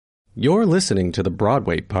You're listening to the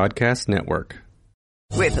Broadway Podcast Network.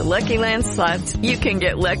 With the Lucky Land Slots, you can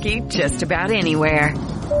get lucky just about anywhere.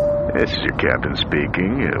 This is your captain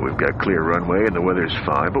speaking. We've got clear runway and the weather's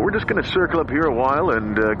fine, but we're just going to circle up here a while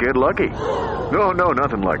and get lucky. No,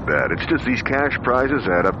 nothing like that. It's just these cash prizes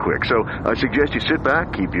add up quick. So I suggest you sit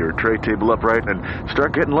back, keep your tray table upright, and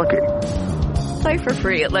start getting lucky. Play for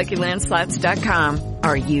free at LuckyLandSlots.com.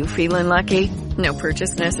 Are you feeling lucky? No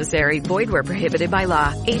purchase necessary. Void where prohibited by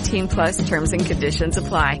law. 18 plus terms and conditions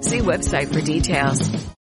apply. See website for details.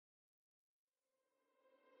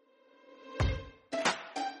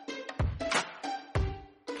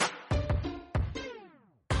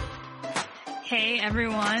 Hey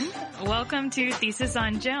everyone, welcome to Thesis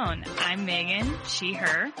on Joan. I'm Megan, she,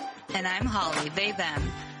 her. And I'm Holly, they, them.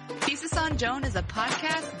 Thesis on Joan is a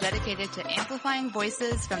podcast dedicated to amplifying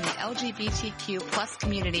voices from the LGBTQ plus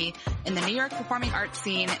community in the New York performing arts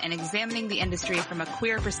scene and examining the industry from a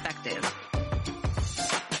queer perspective.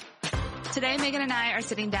 Today, Megan and I are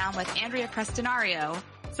sitting down with Andrea Prestinario.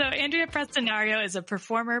 So Andrea Prestinario is a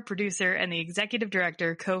performer, producer, and the executive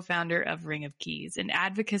director, co-founder of Ring of Keys, an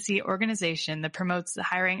advocacy organization that promotes the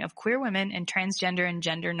hiring of queer women and transgender and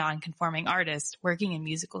gender non-conforming artists working in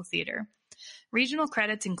musical theater. Regional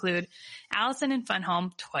credits include Allison in Fun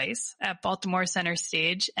Home twice at Baltimore Center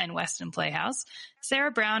Stage and Weston Playhouse, Sarah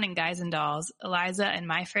Brown in Guys and Dolls, Eliza and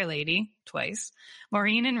My Fair Lady twice,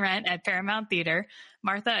 Maureen in Rent at Paramount Theater,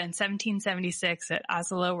 Martha in 1776 at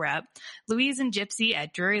Oslo Rep, Louise and Gypsy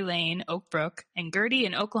at Drury Lane, Oak Brook, and Gertie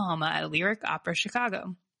in Oklahoma at Lyric Opera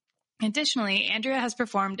Chicago. Additionally, Andrea has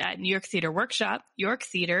performed at New York Theater Workshop, York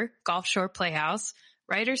Theater, Gulf Shore Playhouse,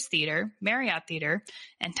 Writers Theater, Marriott Theater,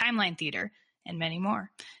 and Timeline Theater, and many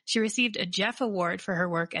more. She received a Jeff Award for her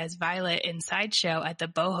work as Violet in Sideshow at the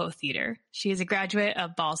Boho Theater. She is a graduate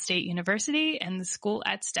of Ball State University and the school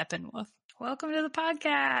at Steppenwolf. Welcome to the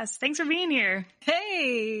podcast. Thanks for being here.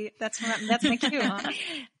 Hey, that's my cue, huh?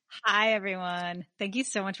 Hi, everyone. Thank you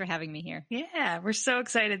so much for having me here. Yeah, we're so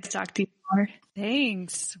excited to talk to you more.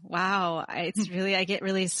 Thanks. Wow. I get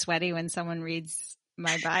really sweaty when someone reads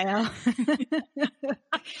my bio.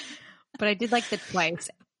 But I did like the twice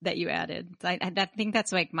that you added. I think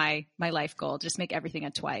that's like my life goal. Just make everything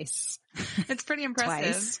a twice. It's pretty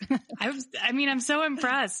impressive. I'm so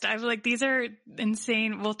impressed. I'm like, these are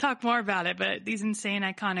insane. We'll talk more about it, but these insane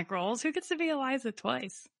iconic roles. Who gets to be Eliza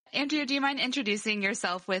twice? Andrea, do you mind introducing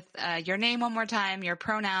yourself with your name one more time, your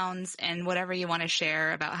pronouns, and whatever you want to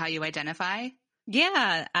share about how you identify?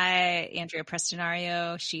 Yeah. Andrea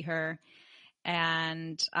Prestinario, she, her.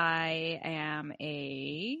 And I am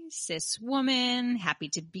a cis woman, happy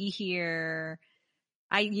to be here.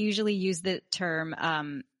 I usually use the term,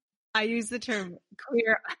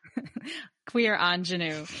 queer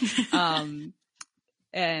ingenue.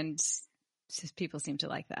 And cis people seem to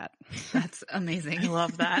like that. That's amazing. I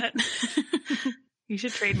love that. You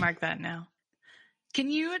should trademark that now. Can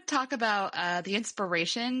you talk about the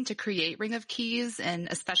inspiration to create Ring of Keys, and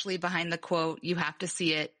especially behind the quote, "You have to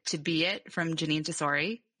see it to be it," from Jeanine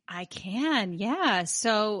Tesori? I can, yeah.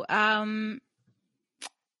 So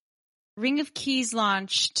Ring of Keys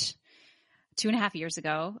launched 2.5 years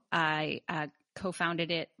ago. I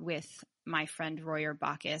co-founded it with my friend Royer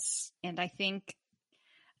Bacchus, and I think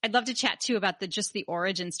I'd love to chat too about the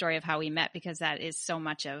origin story of how we met, because that is so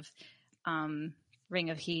much of Ring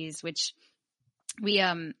of Keys, which we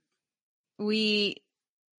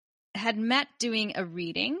had met doing a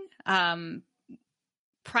reading.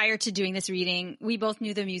 Prior to doing this reading, we both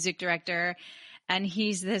knew the music director, and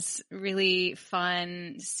he's this really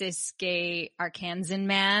fun cis gay Arkansan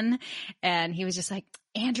man. And he was just like,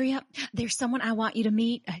 "Andrea, there's someone I want you to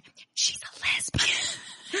meet. She's a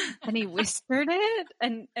lesbian." And he whispered it.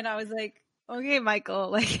 And I was like, "Okay,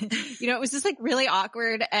 Michael." Like, it was just like really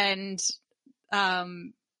awkward. And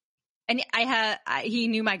he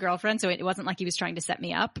knew my girlfriend, so it wasn't like he was trying to set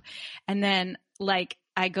me up. And then like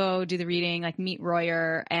I go do the reading, like meet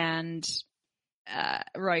Royer, and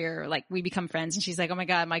Royer, like we become friends, and she's like, "Oh my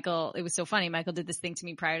God, Michael, it was so funny. Michael did this thing to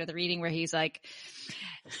me prior to the reading where he's like,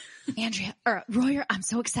 Royer, I'm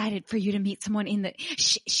so excited for you to meet someone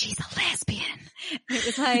she's a lesbian." And it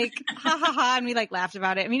was like, ha ha ha. And we like laughed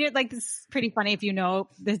about it. I mean, it's pretty funny if you know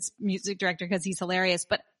this music director, because he's hilarious.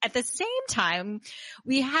 But at the same time,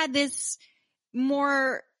 we had this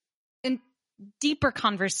more deeper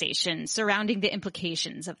conversation surrounding the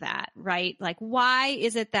implications of that, right? Like, why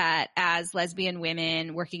is it that as lesbian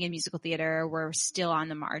women working in musical theater, we're still on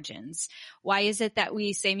the margins? Why is it that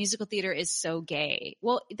we say musical theater is so gay?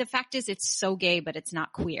 Well, the fact is it's so gay, but it's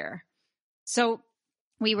not queer. So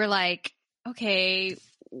we were like, okay,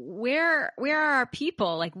 where are our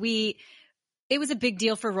people? Like it was a big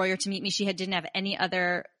deal for Royer to meet me. She didn't have any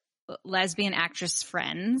other lesbian actress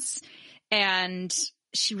friends, and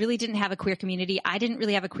she really didn't have a queer community. I didn't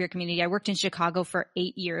really have a queer community. I worked in Chicago for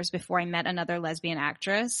 8 years before I met another lesbian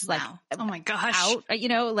actress. Wow. Like, oh my gosh. Out,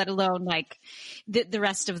 let alone like the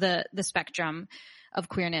rest of the spectrum of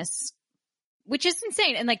queerness, which is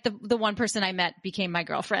insane. And like the one person I met became my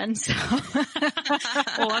girlfriend. So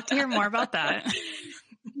we'll have to hear more about that.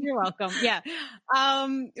 You're welcome. Yeah.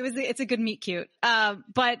 It's a good meet cute.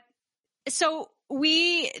 But so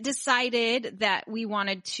we decided that we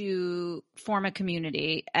wanted to form a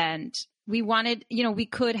community, and we wanted, we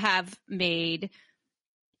could have made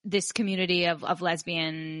this community of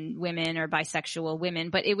lesbian women or bisexual women,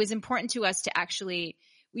 but it was important to us to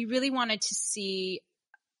we really wanted to see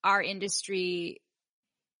our industry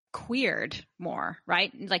queered more,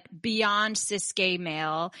 right? Like beyond cis gay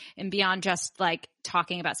male and beyond just like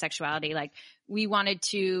talking about sexuality. Like we wanted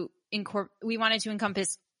to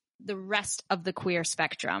encompass the rest of the queer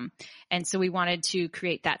spectrum. And so we wanted to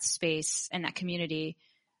create that space and that community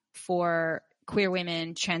for queer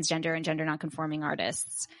women, transgender and gender nonconforming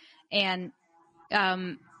artists. And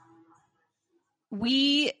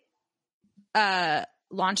we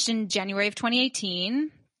launched in January of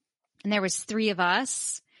 2018, and there was 3 of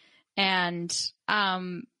us. And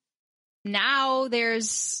now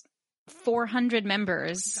there's 400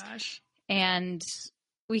 members. Oh gosh. And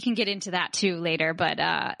we can get into that too later, but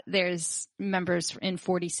there's members in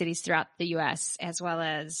 40 cities throughout the US, as well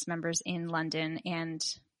as members in London and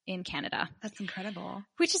in Canada. That's incredible.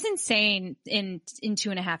 Which is insane in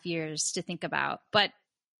 2.5 years to think about. But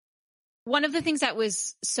one of the things that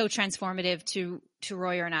was so transformative to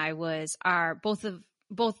Royer and I was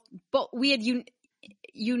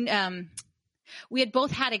we had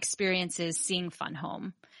both had experiences seeing Fun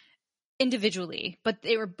Home individually, but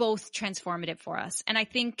they were both transformative for us. And I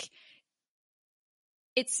think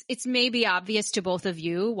it's maybe obvious to both of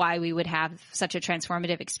you why we would have such a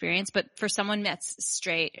transformative experience, but for someone that's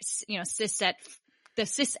straight, the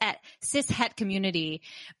cis-het community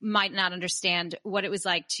might not understand what it was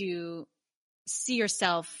like to see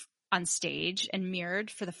yourself on stage and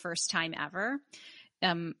mirrored for the first time ever.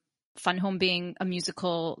 Fun Home being a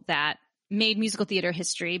musical that made musical theater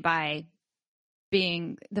history by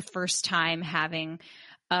being the first time having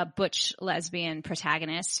a butch lesbian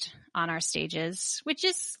protagonist on our stages, which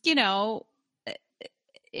is,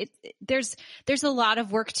 there's a lot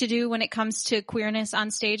of work to do when it comes to queerness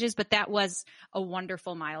on stages, but that was a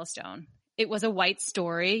wonderful milestone. It was a white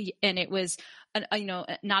story, and it was,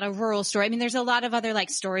 not a rural story. I mean, there's a lot of other like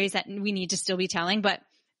stories that we need to still be telling, but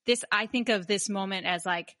I think of this moment as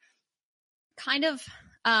like kind of,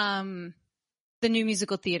 the new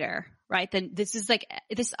musical theater, right? Then this is like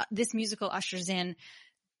this musical ushers in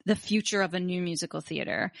the future of a new musical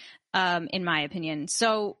theater, in my opinion.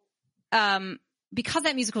 So, because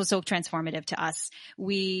that musical was so transformative to us,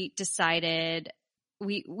 we decided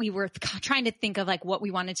we were trying to think of like what we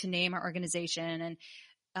wanted to name our organization,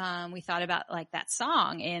 and we thought about like that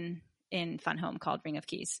song in Fun Home called Ring of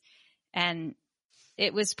Keys, and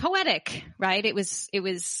it was poetic, right? It was.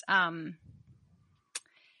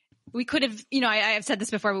 We could have, I've said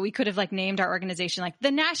this before, but we could have like named our organization like the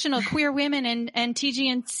National Queer Women and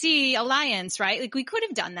TGNC Alliance, right? Like we could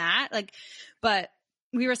have done that, but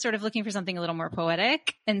we were sort of looking for something a little more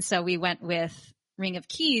poetic. And so we went with Ring of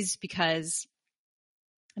Keys because,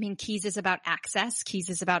 keys is about access. Keys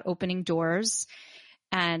is about opening doors.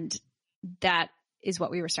 And that is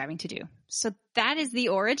what we were striving to do. So that is the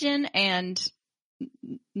origin and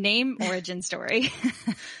name origin story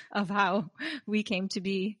of how we came to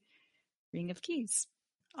be Ring of Keys.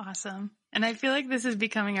 Awesome. And I feel like this is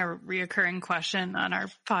becoming a reoccurring question on our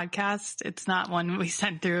podcast. It's not one we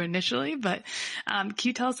sent through initially, but can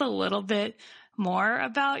you tell us a little bit more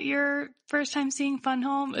about your first time seeing Fun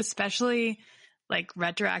Home, especially like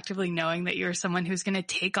retroactively knowing that you're someone who's going to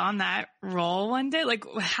take on that role one day? Like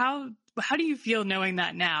how do you feel knowing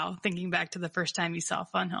that now, thinking back to the first time you saw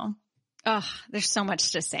Fun Home? Oh, there's so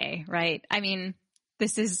much to say, right?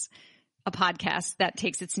 This is a podcast that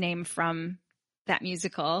takes its name from that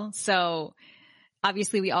musical. So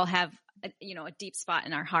obviously we all have, a deep spot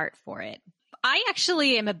in our heart for it. I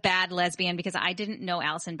actually am a bad lesbian because I didn't know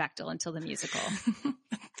Alison Bechdel until the musical,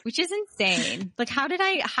 which is insane. Like how did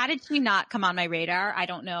she not come on my radar? I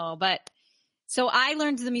don't know. But so I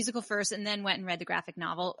learned the musical first and then went and read the graphic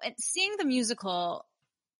novel. And seeing the musical,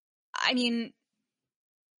 I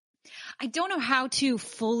don't know how to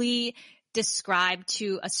fully describe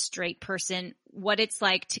to a straight person what it's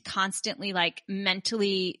like to constantly like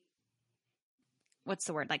mentally, what's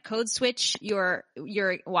the word? Like code switch when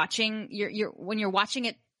you're watching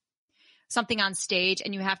it something on stage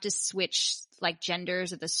and you have to switch like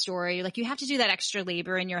genders of the story. Like you have to do that extra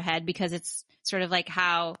labor in your head because it's sort of like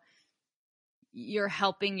how you're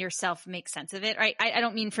helping yourself make sense of it, right? I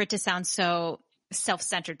don't mean for it to sound so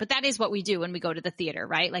self-centered, but that is what we do when we go to the theater,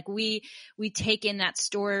 right? Like we take in that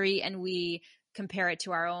story and we compare it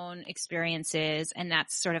to our own experiences, and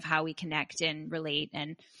that's sort of how we connect and relate.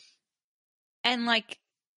 And like,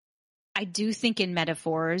 I do think in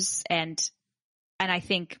metaphors, and I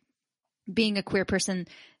think being a queer person,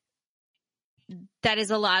 that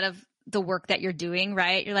is a lot of the work that you're doing,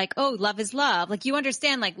 right? You're like, oh, love is love. Like you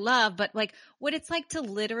understand like love, but like what it's like to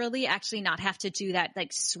literally actually not have to do that,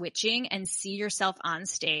 like switching and see yourself on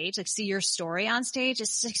stage, like see your story on stage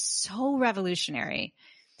is like so revolutionary.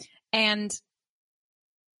 And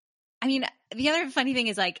I mean, the other funny thing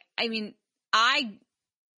is like, I mean, I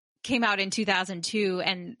came out in 2002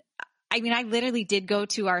 and I mean, I literally did go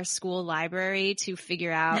to our school library to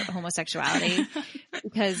figure out homosexuality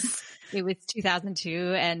because it was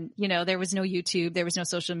 2002 and, you know, there was no YouTube, there was no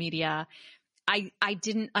social media. I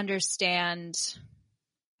didn't understand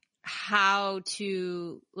how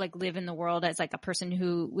to like live in the world as like a person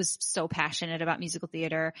who was so passionate about musical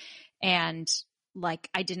theater. And like,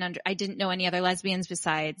 I didn't know any other lesbians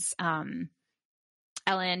besides,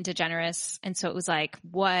 Ellen DeGeneres. And so it was like,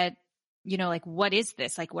 what, you know, like, what is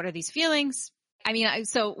this? Like, what are these feelings? I mean,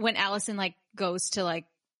 so when Allison like goes to like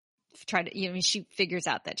try to, you know, she figures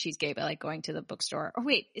out that she's gay by like going to the bookstore. Oh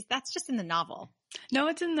wait, that's just in the novel. No,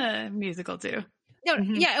 it's in the musical too. No,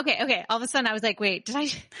 yeah, okay. All of a sudden I was like, wait, did I?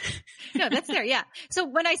 No, that's there. Yeah. So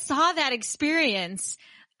when I saw that experience,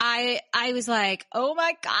 I was like, oh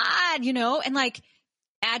my God, you know, and like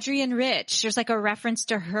Adrienne Rich, there's like a reference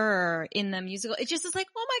to her in the musical. It just is like,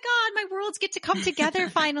 oh my God, my worlds get to come together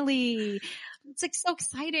finally. It's like so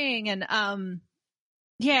exciting. And,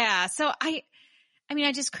 yeah, so I mean,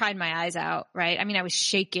 I just cried my eyes out, right? I mean, I was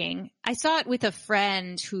shaking. I saw it with a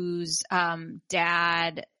friend whose,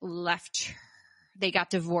 dad left her. They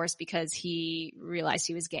got divorced because he realized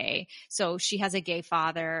he was gay. So she has a gay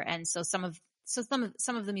father. And so some of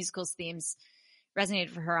the musical's themes resonated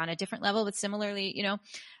for her on a different level, but similarly, you know,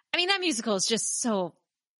 I mean, that musical is just so,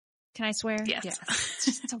 can I swear? Yes. It's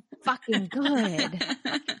just so fucking good.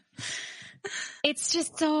 It's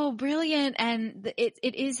just so brilliant. And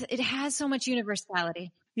it has so much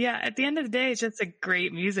universality. Yeah. At the end of the day, it's just a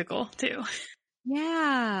great musical too.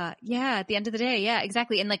 Yeah. Yeah. At the end of the day. Yeah,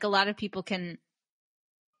 exactly. And like a lot of people can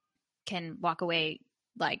walk away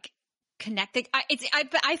like connecting.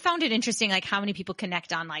 I found it interesting, like how many people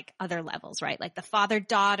connect on like other levels, right? Like the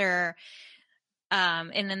father-daughter,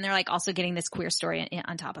 and then they're like also getting this queer story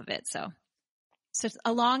on top of it. So it's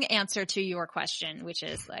a long answer to your question, which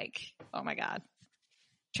is like, oh my God,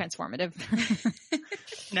 transformative.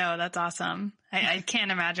 No, that's awesome. I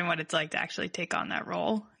can't imagine what it's like to actually take on that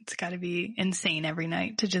role. It's got to be insane every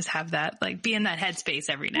night to just have that, like be in that headspace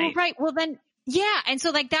every night. Well, right. Well then, yeah. And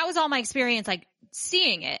so like that was all my experience, like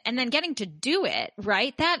seeing it and then getting to do it,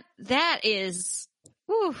 right? That is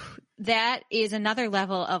another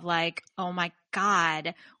level of like, oh my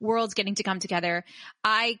God, worlds getting to come together.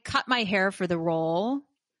 I cut my hair for the role,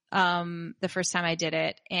 the first time I did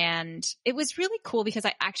it. And it was really cool because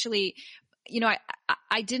I actually, you know,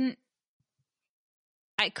 I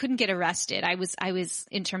couldn't get arrested. I was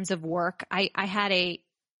in terms of work, I had a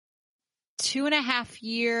 2.5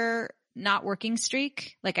 year not working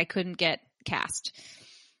streak. Like I couldn't get cast,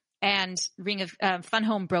 and Ring of Fun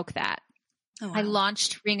Home broke that. Oh, wow. I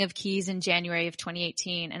launched Ring of Keys in January of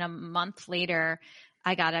 2018. And a month later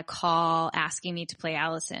I got a call asking me to play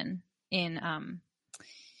Allison in Fun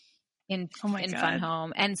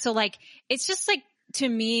Home. And so like, it's just like, to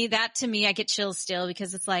me, I get chills still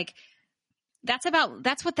because it's like, that's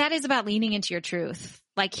what that is about, leaning into your truth.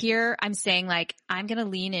 Like here I'm saying like, I'm going to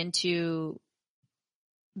lean into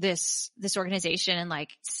this organization and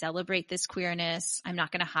like celebrate this queerness. I'm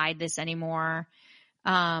not going to hide this anymore.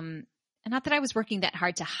 And not that I was working that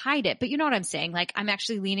hard to hide it, but you know what I'm saying? Like I'm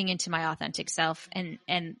actually leaning into my authentic self, and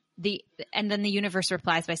then the universe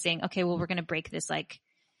replies by saying, okay, well, we're going to break this like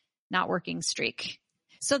not working streak.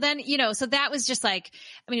 So then, you know, so that was just like,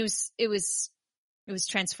 I mean, it was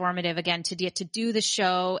transformative again to get to do the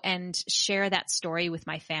show and share that story with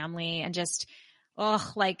my family, and just,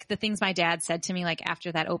 like the things my dad said to me, like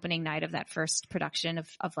after that opening night of that first production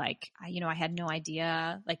of like, you know, I had no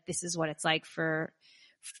idea, like, this is what it's like for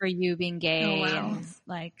you being gay. Oh, wow. And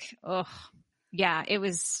like, yeah, it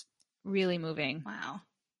was really moving. Wow.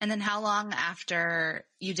 And then how long after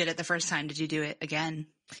you did it the first time did you do it again?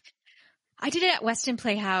 I did it at Weston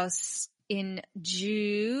Playhouse in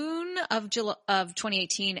June of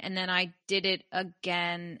 2018. And then I did it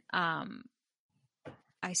again. I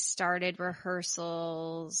started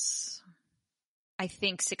rehearsals, I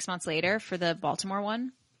think 6 months later for the Baltimore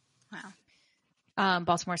one. Wow.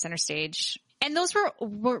 Baltimore Center Stage. And those were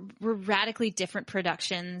radically different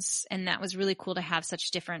productions. And that was really cool to have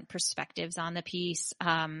such different perspectives on the piece.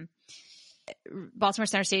 Baltimore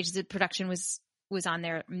Center Stage, the production was on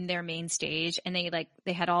their main stage, and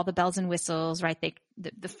they had all the bells and whistles, right?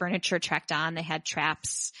 The furniture tracked on, they had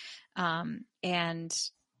traps. And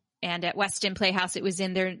at Weston Playhouse, it was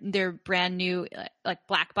in their brand new, like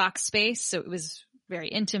black box space. So it was very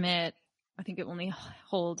intimate. I think it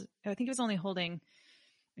was only holding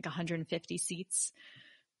like 150 seats.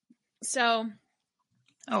 So,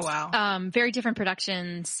 oh wow, very different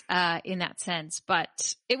productions in that sense.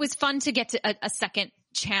 But it was fun to get to a second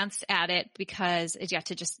chance at it because you have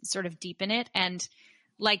to just sort of deepen it. And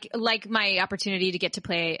like my opportunity to get to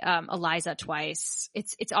play Eliza twice,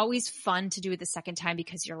 it's always fun to do it the second time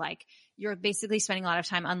because you're basically spending a lot of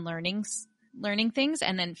time on learning things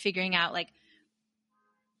and then figuring out like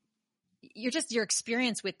your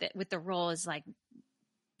experience with the role is like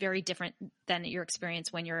very different than your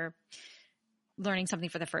experience when you're learning something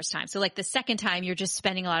for the first time. So like the second time, you're just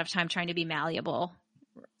spending a lot of time trying to be malleable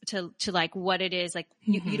to like what it is. Like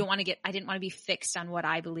you don't want to I didn't want to be fixed on what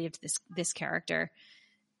I believed this character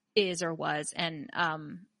is or was. And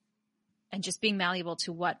just being malleable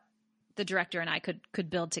to what the director and I could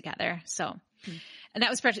build together. So, and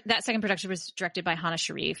that second production was directed by Hannah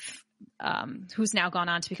Sharif, who's now gone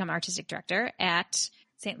on to become artistic director at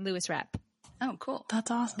St. Louis Rep. Oh, cool.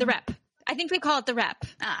 That's awesome. The Rep. I think we call it the Rep.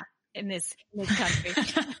 In this country.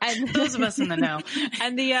 And those of us in the know.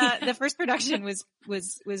 And the first production was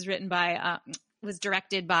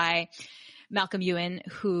directed by Malcolm Ewan,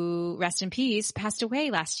 who, rest in peace, passed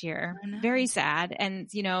away last year. Very sad. And,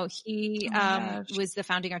 he was the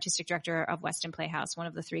founding artistic director of Weston Playhouse, one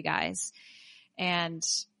of the three guys. And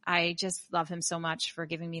I just love him so much for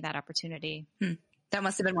giving me that opportunity. That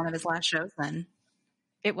must have been one of his last shows then.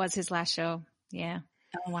 It was his last show. Yeah.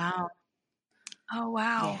 Oh, wow.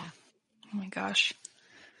 Yeah. Oh my gosh.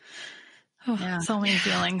 Oh, yeah. So many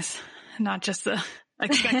feelings, not just the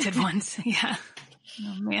expected ones. Yeah.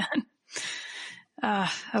 Oh man.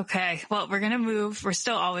 Okay. Well, we're going to move. We're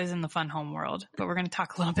still always in the fun home world, but we're going to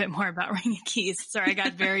talk a little bit more about Ring of Keys. Sorry, I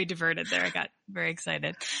got very diverted there. I got very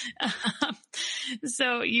excited.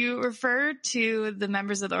 So you refer to the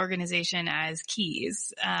members of the organization as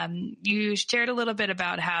keys. You shared a little bit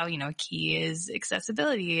about how, a key is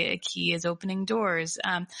accessibility. A key is opening doors.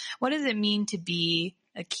 What does it mean to be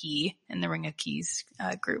a key in the Ring of Keys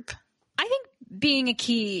group? I think being a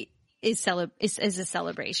key is a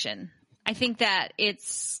celebration. I think that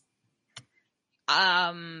it's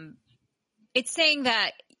saying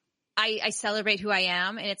that I celebrate who I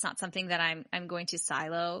am, and it's not something that I'm going to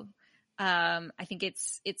silo. I think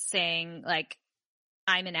it's saying like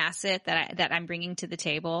I'm an asset that I'm bringing to the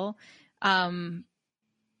table. And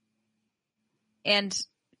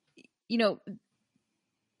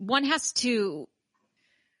one has to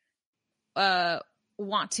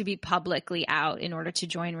want to be publicly out in order to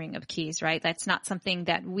join Ring of Keys, right? That's not something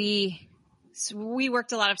that we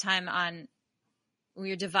worked a lot of time on. We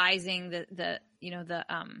were devising the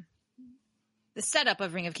setup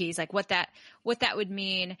of Ring of Keys, like what that would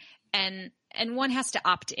mean. And one has to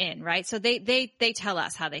opt in, right? So they tell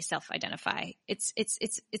us how they self-identify. It's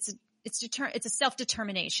a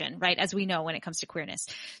self-determination, right? As we know when it comes to queerness.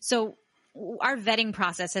 So our vetting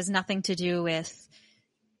process has nothing to do with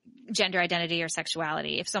gender identity or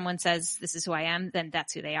sexuality. If someone says this is who I am, then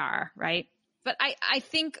that's who they are, right? But I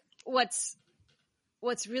think what's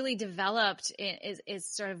really developed is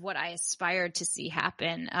sort of what I aspired to see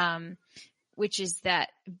happen, which is that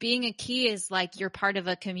being a key is like you're part of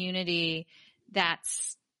a community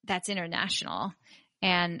that's international,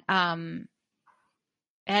 and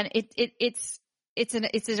it's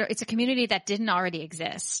a community that didn't already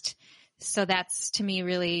exist. So that's to me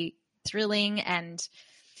really thrilling, and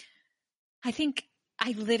I think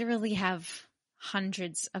I literally have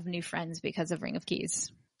hundreds of new friends because of Ring of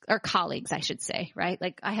Keys. Or colleagues, I should say, right?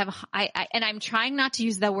 Like and I'm trying not to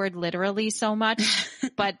use the word literally so much,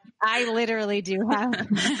 but I literally do have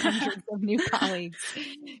hundreds of new colleagues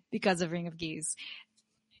because of Ring of Keys.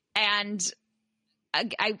 And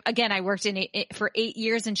I worked for 8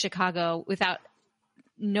 years in Chicago without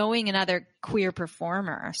knowing another queer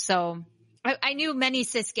performer. So I knew many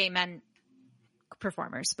cis gay men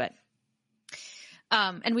performers, but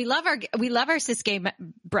and we love our cis gay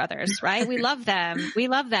brothers, right? We love them,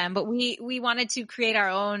 but we wanted to create our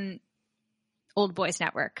own old boys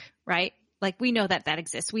network, right? Like, we know that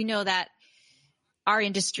exists. We know that our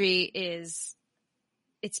industry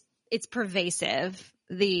it's pervasive.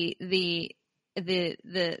 The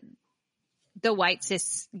white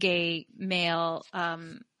cis gay male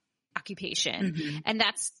occupation. Mm-hmm. And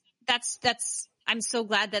that's I'm so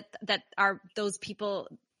glad that those people,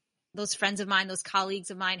 those friends of mine, those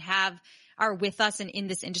colleagues of mine are with us and in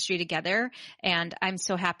this industry together. And I'm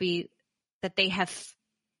so happy that they have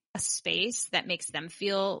a space that makes them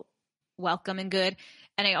feel welcome and good.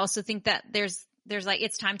 And I also think that there's like,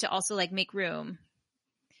 it's time to also like make room,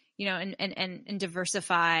 you know, and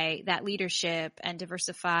diversify that leadership and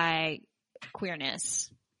diversify queerness.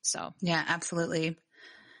 So yeah, absolutely.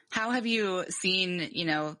 How have you seen, you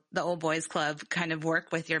know, the Old Boys Club kind of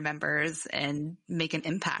work with your members and make an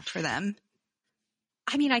impact for them?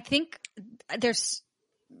 I mean, I think there's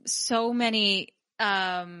so many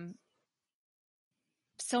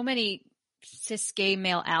cis gay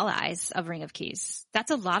male allies of Ring of Keys.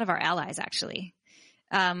 That's a lot of our allies, actually.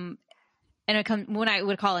 And when I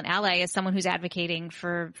would call an ally is someone who's advocating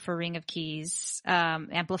for Ring of Keys,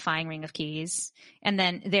 amplifying Ring of Keys, and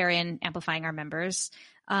then therein amplifying our members,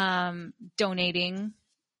 donating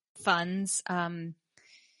funds.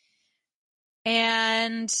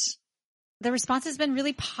 And the response has been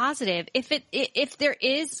really positive. If there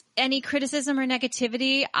is any criticism or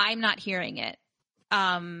negativity, I'm not hearing it.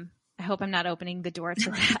 I hope I'm not opening the door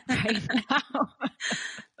to that right now.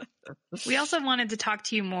 We also wanted to talk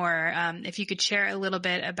to you more, if you could share a little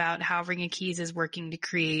bit about how Ring of Keys is working to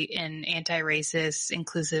create an anti-racist,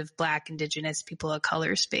 inclusive Black, Indigenous, people of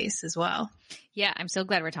color space as well. Yeah, I'm so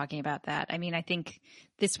glad we're talking about that. I mean, I think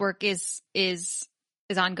this work is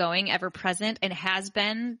ongoing, ever present, and has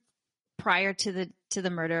been prior to the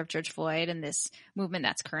murder of George Floyd and this movement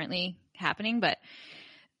that's currently happening. But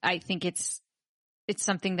I think it's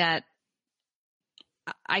something that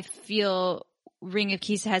I feel Ring of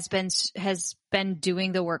Keys has been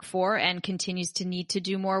doing the work for and continues to need to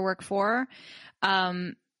do more work for.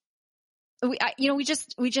 We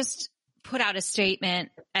just put out a statement,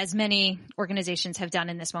 as many organizations have done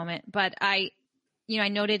in this moment. But I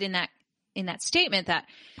noted in that statement that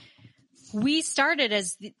we started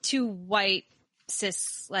as two white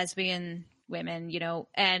cis lesbian women, you know,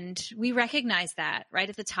 and we recognized that right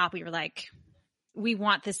at the top. We were like, we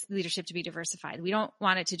want this leadership to be diversified. We don't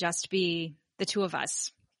want it to just be the two of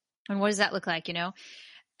us. And what does that look like, you know?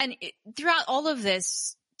 And throughout all of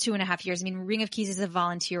this 2.5 years, I mean, Ring of Keys is a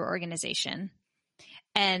volunteer organization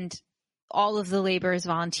and all of the labor is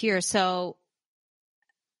volunteer. So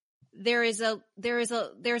there is a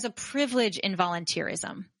privilege in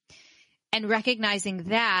volunteerism, and recognizing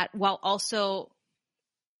that while also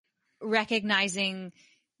recognizing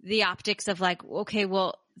the optics of like, okay,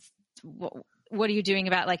 well, what are you doing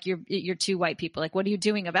about like you're two white people? Like, what are you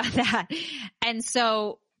doing about that? And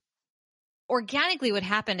so organically what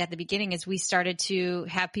happened at the beginning is we started to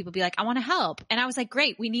have people be like, I want to help. And I was like,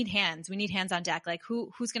 great, we need hands. We need hands on deck. Like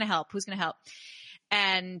who's going to help? Who's going to help?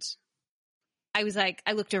 And I was like,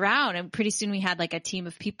 I looked around and pretty soon we had like a team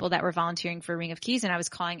of people that were volunteering for Ring of Keys. And I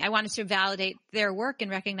wanted to validate their work and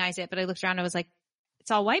recognize it. But I looked around and I was like,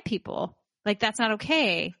 it's all white people. Like, that's not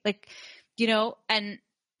okay. Like, you know, and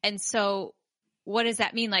so what does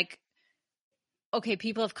that mean? Like, okay,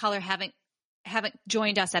 people of color haven't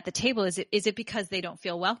joined us at the table. Is it because they don't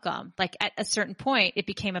feel welcome? Like at a certain point, it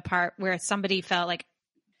became a part where somebody felt like,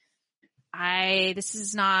 this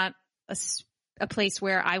is not a place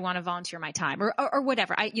where I want to volunteer my time or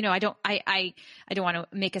whatever. I don't want to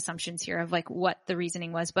make assumptions here of like what the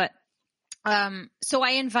reasoning was, but, so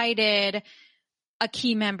I invited a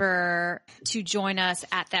key member to join us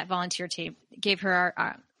at that volunteer team, gave her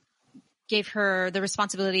the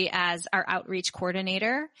responsibility as our outreach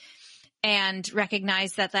coordinator, and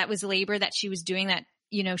recognized that was labor that she was doing, that,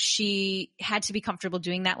 you know, she had to be comfortable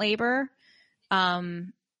doing that labor.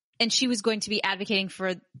 And she was going to be advocating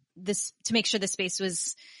for this to make sure the space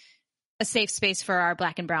was a safe space for our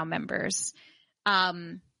Black and brown members.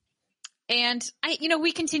 And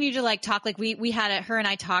we continue to like talk, like we had her and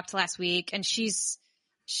I talked last week, and she's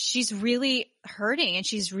really hurting and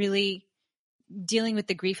she's really dealing with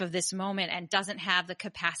the grief of this moment and doesn't have the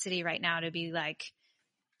capacity right now to be like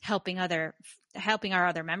helping our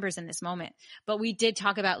other members in this moment. But we did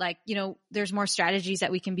talk about like, you know, there's more strategies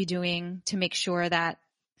that we can be doing to make sure that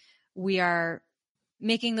we are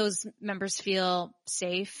making those members feel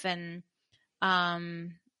safe and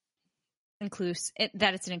inclusive,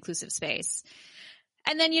 that it's an inclusive space.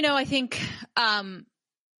 And then, you know, I think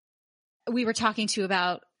we were talking to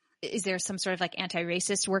about, is there some sort of like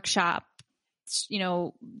anti-racist workshop, you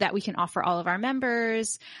know, that we can offer all of our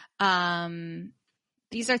members?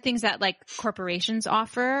 these are things that like corporations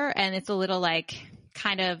offer, and it's a little like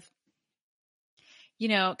kind of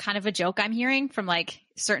a joke I'm hearing from like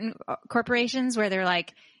certain corporations where they're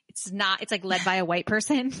like, it's like led by a white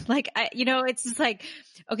person. Like, it's just like,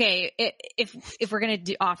 okay, if we're going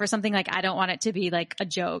to offer something, like, I don't want it to be like a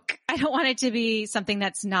joke. I don't want it to be something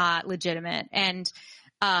that's not legitimate. And,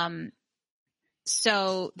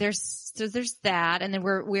 so there's that. And then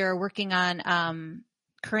we're working on,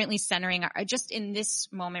 currently centering just in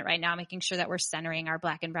this moment right now, making sure that we're centering our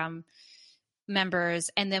Black and Brown members.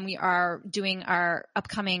 And then we are doing our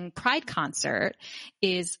upcoming Pride concert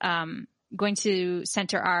is, going to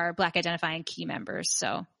center our Black identifying key members.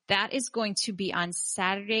 So that is going to be on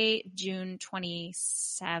Saturday, June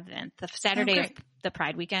 27th, the Saturday of the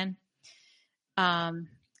Pride weekend. And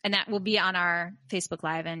that will be on our Facebook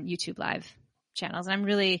Live and YouTube Live channels. And I'm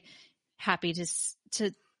really happy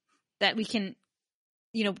to that we can,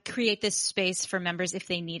 create this space for members if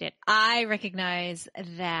they need it. I recognize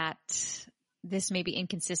that this may be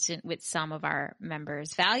inconsistent with some of our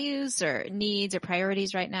members' values or needs or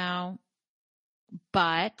priorities right now.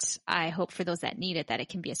 But I hope for those that need it, that it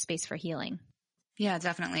can be a space for healing. Yeah,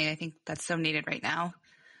 definitely. I think that's so needed right now.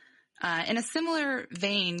 In a similar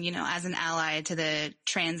vein, as an ally to the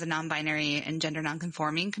trans and non-binary and gender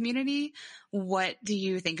non-conforming community, what do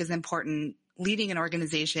you think is important leading an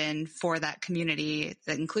organization for that community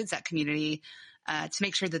that includes that community to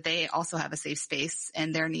make sure that they also have a safe space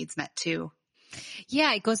and their needs met too?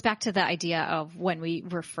 Yeah, it goes back to the idea of when we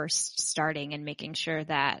were first starting and making sure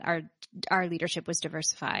that our leadership was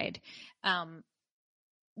diversified.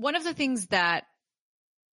 One of the things that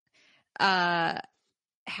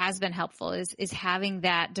has been helpful is having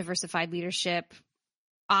that diversified leadership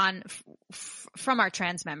from our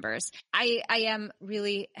trans members. I am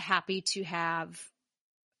really happy to have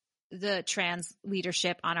the trans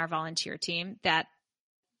leadership on our volunteer team that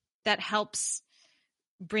helps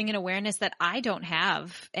bring an awareness that I don't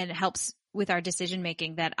have, and helps with our decision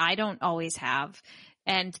making that I don't always have.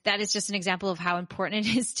 And that is just an example of how important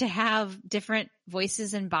it is to have different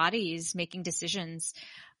voices and bodies making decisions.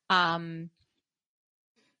 Things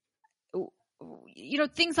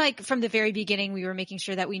like from the very beginning, we were making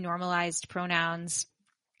sure that we normalized pronouns.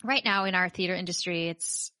 Right now in our theater industry,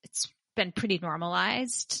 it's been pretty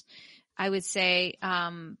normalized, I would say.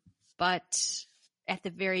 But at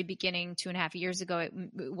the very beginning, 2.5 years ago, it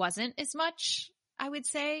wasn't as much, I would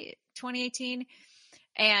say, 2018.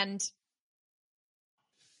 And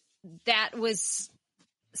that was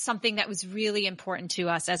something that was really important to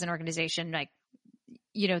us as an organization. Like,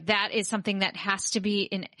 that is something that has to be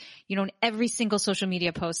in every single social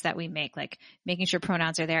media post that we make, like making sure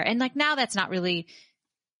pronouns are there. And like now that's not really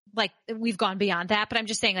like we've gone beyond that, but I'm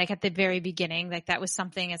just saying like at the very beginning, like that was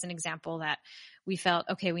something as an example that we felt,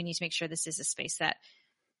 okay, we need to make sure this is a space that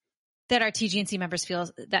our TGNC members feel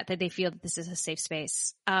that they feel that this is a safe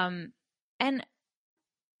space. And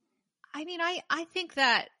I mean, I think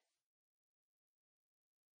that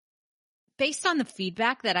based on the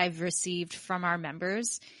feedback that I've received from our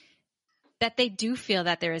members, that they do feel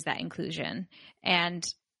that there is that inclusion. And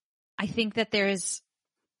I think that there is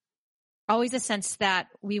always a sense that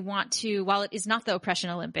we want to, while it is not the Oppression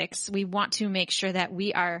Olympics, we want to make sure that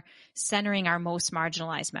we are centering our most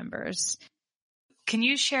marginalized members. Can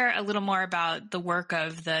you share a little more about the work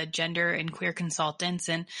of the gender and queer consultants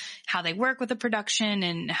and how they work with the production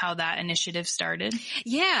and how that initiative started?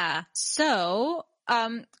 Yeah. So,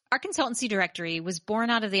 our consultancy directory was born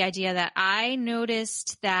out of the idea that I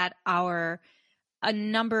noticed that a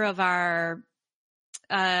number of our,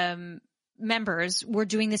 members were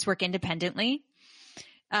doing this work independently.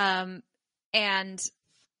 And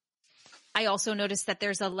I also noticed that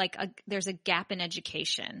there's a gap in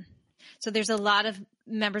education. So there's a lot of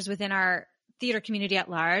members within our theater community at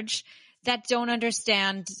large that don't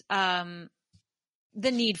understand the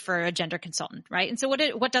need for a gender consultant, right? And so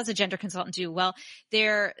what does a gender consultant do? Well,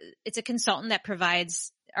 it's a consultant that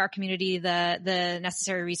provides our community the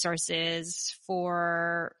necessary resources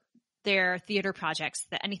for their theater projects,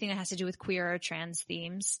 anything that has to do with queer or trans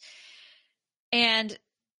themes. And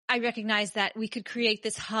I recognize that we could create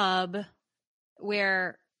this hub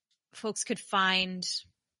where folks could find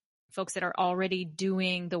folks that are already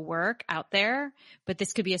doing the work out there, but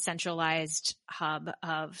this could be a centralized hub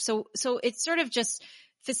so it sort of just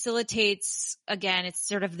facilitates, again, it's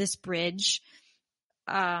sort of this bridge,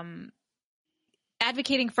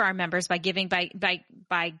 advocating for our members by giving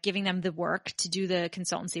them the work to do the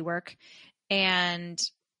consultancy work, and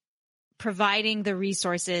providing the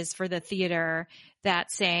resources for the theater that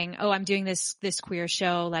saying, oh, I'm doing this queer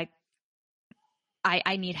show, like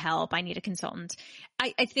I need help. I need a consultant.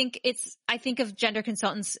 I think of gender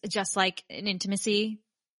consultants just like an intimacy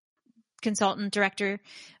consultant director.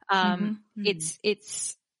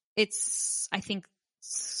 It's I think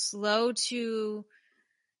slow to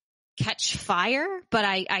catch fire, but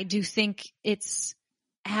I do think it's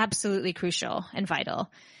absolutely crucial and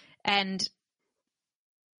vital. And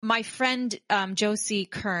my friend,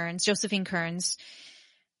 Josephine Kearns,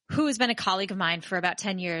 who has been a colleague of mine for about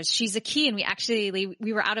 10 years. She's a key, and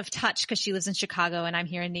we were out of touch because she lives in Chicago and I'm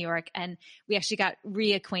here in New York, and we actually got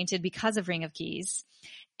reacquainted because of Ring of Keys.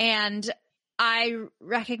 And I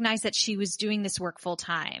recognized that she was doing this work full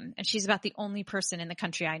time, and she's about the only person in the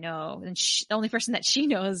country I know, and the only person that she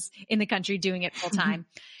knows in the country doing it full time.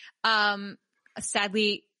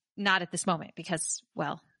 Sadly, not at this moment because,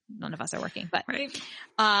 well, none of us are working, but, right.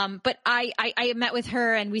 But I met with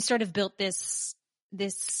her, and we sort of built this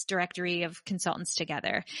directory of consultants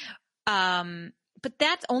together. But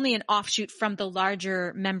that's only an offshoot from the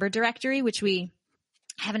larger member directory, which we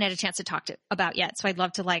haven't had a chance to talk about yet. So I'd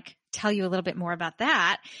love to tell you a little bit more about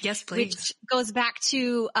that. Yes, please. Which goes back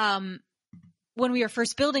to, when we were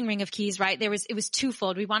first building Ring of Keys, right? It was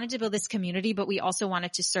twofold. We wanted to build this community, but we also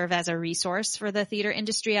wanted to serve as a resource for the theater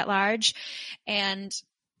industry at large. And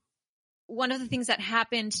one of the things that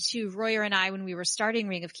happened to Royer and I when we were starting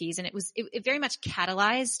Ring of Keys, and it very much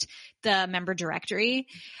catalyzed the member directory.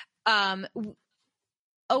 OSF,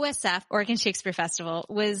 Oregon Shakespeare Festival,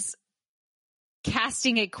 was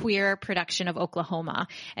casting a queer production of Oklahoma,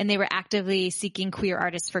 and they were actively seeking queer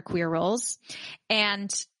artists for queer roles. And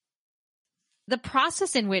the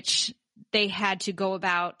process in which they had to go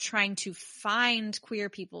about trying to find queer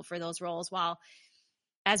people for those roles, while,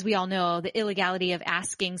 as we all know, the illegality of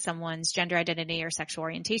asking someone's gender identity or sexual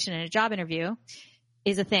orientation in a job interview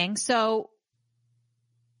is a thing. So,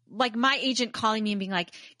 my agent calling me and being like,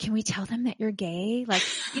 can we tell them that you're gay?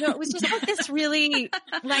 It was just this really,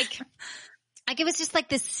 it was just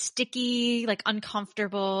this sticky,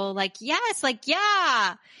 uncomfortable, yes,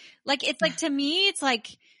 yeah. It's to me, it's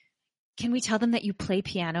can we tell them that you play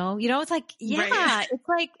piano? It's yeah, right.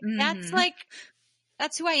 It's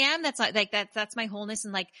that's who I am. That's that's my wholeness.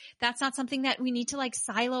 And that's not something that we need to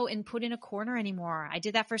silo and put in a corner anymore. I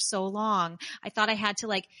did that for so long. I thought I had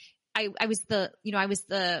to I was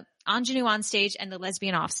the ingenue on stage and the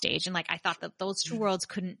lesbian off stage. And I thought that those two worlds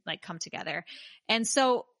couldn't come together. And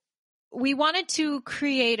so we wanted to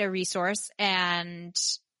create a resource and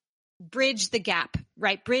bridge the gap,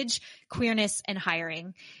 right? Bridge queerness and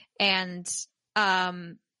hiring. And,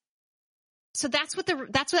 so that's what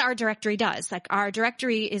our directory does. Our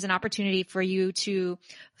directory is an opportunity for you to,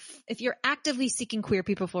 if you're actively seeking queer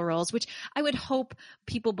people for roles, which I would hope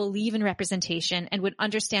people believe in representation and would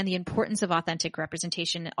understand the importance of authentic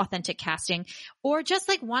representation, authentic casting, or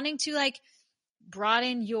just wanting to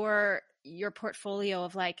broaden your portfolio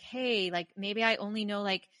of hey, maybe I only know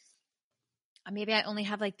maybe I only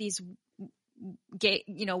have these gay,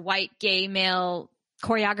 white gay male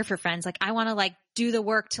choreographer friends. I want to do the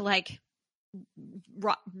work to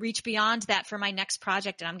reach beyond that for my next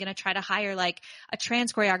project. And I'm going to try to hire a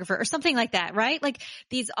trans choreographer or something like that. Right.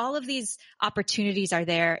 All of these opportunities are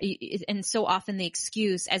there. And so often the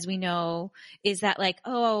excuse, as we know, is that I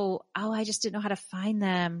just didn't know how to find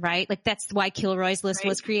them. Right. That's why Kilroy's list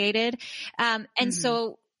was created.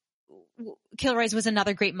 So Kilroy's was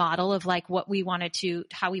another great model of how we wanted to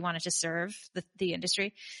serve the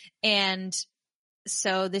industry. And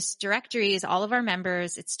so this directory is all of our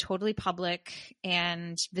members. It's totally public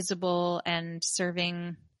and visible and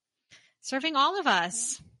serving all of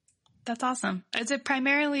us. That's awesome. Is it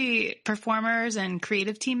primarily performers and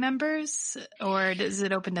creative team members, or does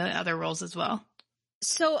it open to other roles as well?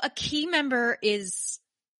 So a key member is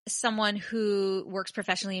someone who works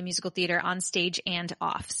professionally in musical theater on stage and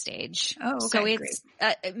off stage. Oh, okay. So it's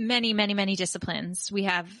many, many, many disciplines. We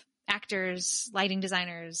have actors, lighting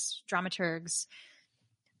designers, dramaturgs,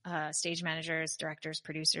 stage managers, directors,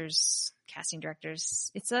 producers, casting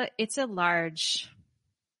directors. It's a large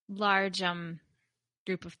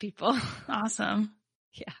group of people. Awesome.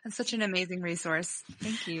 Yeah. That's such an amazing resource.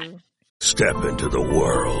 Thank you. Step into the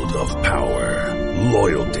world of power,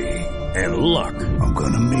 loyalty, and luck. I'm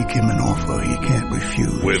gonna make him an offer he can't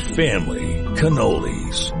refuse. With family,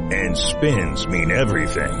 cannolis, and spins mean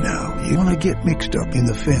everything. Now, you wanna get mixed up in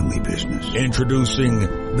the family business. Introducing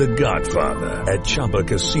The Godfather at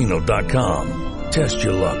ChumbaCasino.com. Test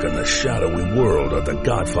your luck in the shadowy world of The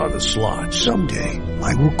Godfather slot. Someday,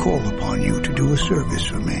 I will call upon you to do a service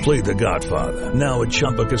for me. Play The Godfather now at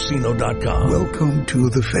ChumbaCasino.com. Welcome to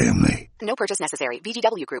the family. No purchase necessary.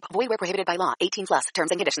 VGW Group. Void where prohibited by law. 18+.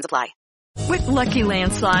 Terms and conditions apply. With Lucky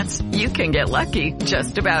Land Slots, you can get lucky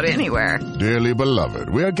just about anywhere. Dearly beloved,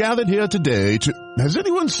 we are gathered here today to... Has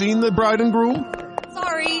anyone seen the bride and groom?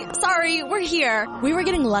 Sorry, we're here. We were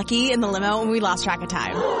getting lucky in the limo and we lost track of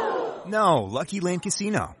time. No, Lucky Land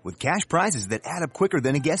Casino, with cash prizes that add up quicker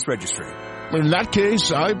than a guest registry. In that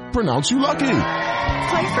case, I pronounce you lucky.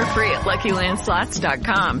 Play for free at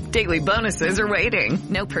LuckyLandSlots.com. Daily bonuses are waiting.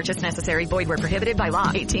 No purchase necessary. Void where prohibited by law.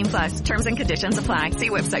 18+. Terms and conditions apply. See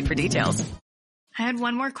website for details. I had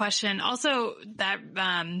one more question. Also, that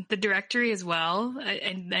the directory as well.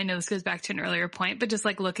 I know this goes back to an earlier point, but just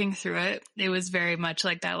like looking through it, it was very much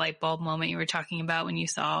like that light bulb moment you were talking about when you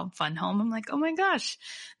saw Fun Home. I'm like, oh my gosh,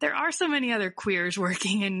 there are so many other queers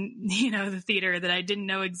working in, the theater that I didn't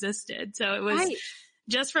know existed. So it was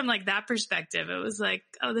just from like that perspective, it was like,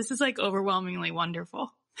 oh, this is like overwhelmingly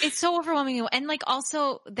wonderful. It's so overwhelming. And like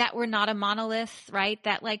also that we're not a monolith, right?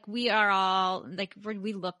 That like we are all like,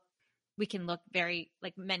 we can look very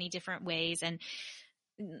like many different ways, and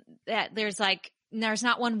that there's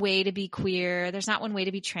not one way to be queer. There's not one way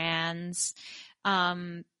to be trans.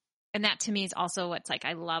 And that to me is also what's like,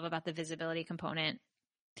 I love about the visibility component.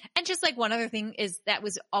 And just like one other thing is that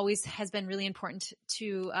has been really important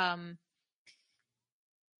to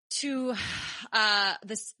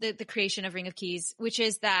the creation of Ring of Keys, which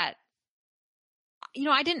is that,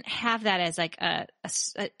 I didn't have that as like a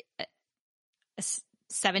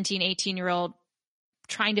 17, 18-year-old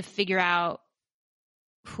trying to figure out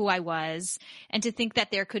who I was, and to think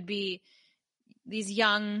that there could be these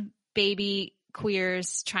young baby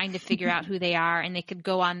queers trying to figure out who they are, and they could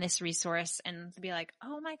go on this resource and be like,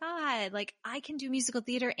 oh my God, like I can do musical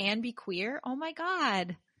theater and be queer. Oh my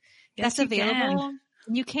God. Yes, that's available.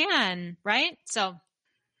 You can, right? So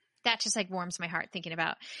that just like warms my heart thinking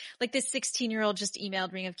about like this 16-year-old just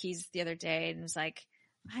emailed Ring of Keys the other day and was like,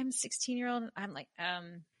 I'm 16-year-old. I'm like,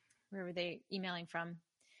 where were they emailing from?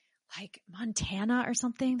 Like Montana or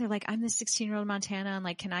something. They're like, I'm the 16-year-old Montana. And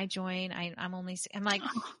like, can I join? I'm like,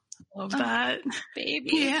 love that.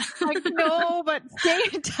 Baby. Yeah. Like, no, but stay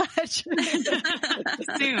in touch.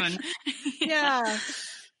 Soon. Yeah.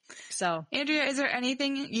 So Andrea, is there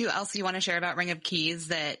anything else you want to share about Ring of Keys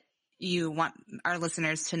that you want our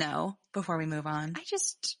listeners to know before we move on? I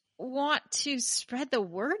just want to spread the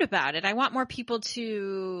word about it. I want more people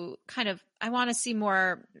to I want to see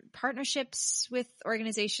more partnerships with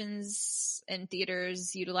organizations and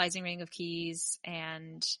theaters utilizing Ring of Keys,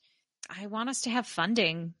 and I want us to have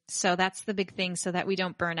funding. So that's the big thing, so that we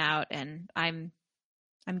don't burn out, and I'm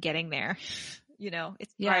getting there.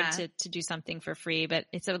 It's hard to do something for free, but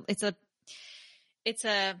it's a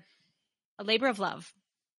labor of love,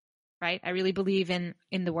 right? I really believe in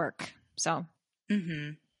the work. So,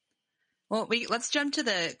 Well, let's jump to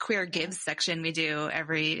the Queer Gives section we do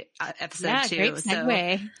every episode too. Great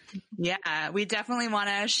segue. So, yeah, we definitely want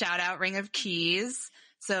to shout out Ring of Keys.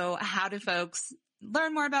 So how do folks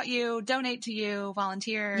learn more about you, donate to you,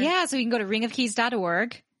 volunteer? Yeah, so you can go to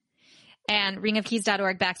ringofkeys.org, and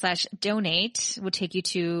ringofkeys.org/donate will take you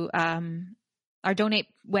to our donate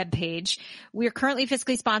webpage. We are currently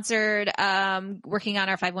fiscally sponsored, working on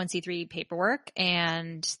our 501c3 paperwork,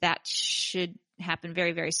 and that should happen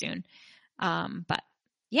very, very soon. But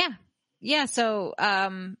yeah. So,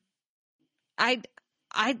 I'm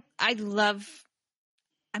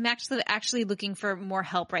actually looking for more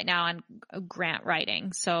help right now on grant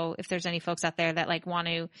writing. So if there's any folks out there that like want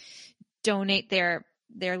to donate their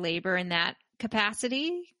labor in that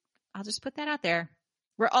capacity, I'll just put that out there.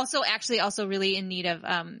 We're also really in need of,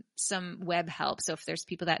 some web help. So if there's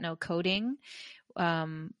people that know coding,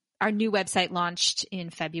 our new website launched in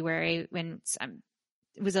February when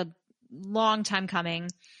it was a long time coming,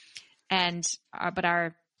 but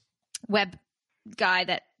our web guy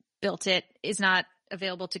that built it is not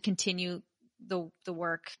available to continue the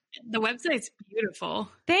work. The website's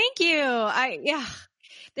beautiful. Thank you.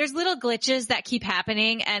 There's little glitches that keep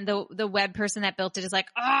happening, and the web person that built it is like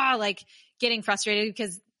getting frustrated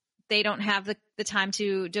because they don't have the time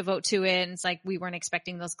to devote to it. And it's like, we weren't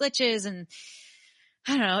expecting those glitches, and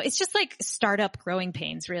I don't know. It's just like startup growing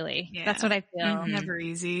pains, really. Yeah. That's what I feel. Never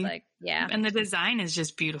easy. Yeah. And the design is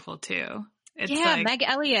just beautiful too. It's Meg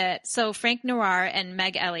Elliott. So Frank Noir and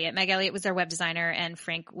Meg Elliott. Meg Elliott was our web designer, and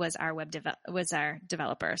Frank was our was our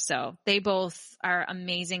developer. So they both are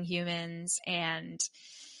amazing humans, and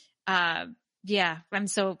I'm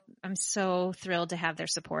so thrilled to have their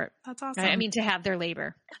support. That's awesome. I mean, to have their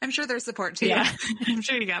labor. I'm sure their support too. Yeah. I'm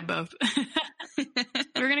sure you got both.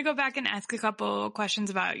 We're going to go back and ask a couple questions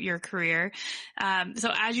about your career.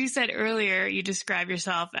 So as you said earlier, you describe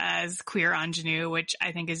yourself as queer ingenue, which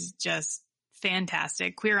I think is just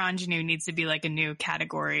fantastic. Queer ingenue needs to be like a new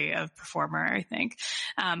category of performer, I think.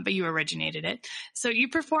 But you originated it. So you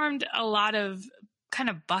performed a lot of kind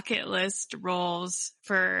of bucket list roles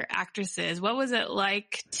for actresses. What was it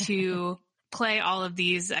like to play all of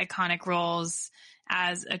these iconic roles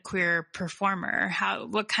as a queer performer?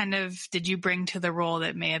 What kind of did you bring to the role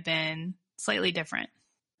that may have been slightly different?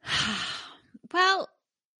 Well,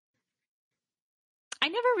 I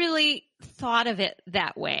never really thought of it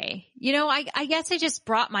that way. You know, I guess I just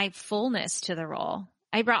brought my fullness to the role.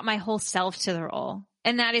 I brought my whole self to the role,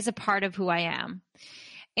 and that is a part of who I am.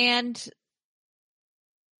 And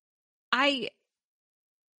I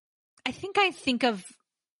think of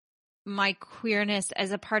my queerness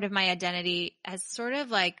as a part of my identity as sort of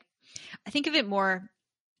like, I think of it more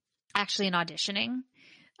actually in auditioning.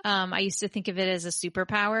 I used to think of it as a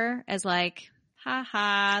superpower, as like,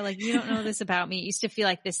 haha, like you don't know this about me. It used to feel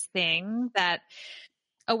like this thing, that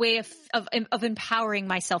a way of empowering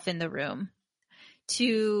myself in the room,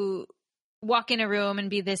 to walk in a room and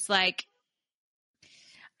be this like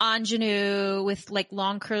ingenue with like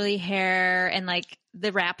long curly hair and like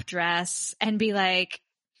the wrap dress, and be like,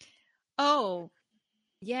 oh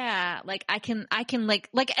yeah, like I can like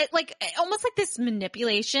almost like this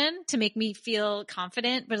manipulation to make me feel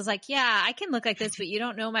confident, but it's like, yeah, I can look like this, but you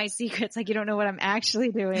don't know my secrets. Like you don't know what I'm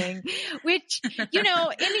actually doing, which, you know,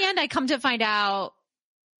 in the end I come to find out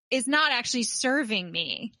is not actually serving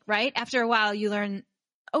me, right? After a while you learn,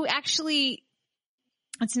 oh, actually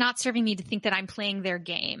it's not serving me to think that I'm playing their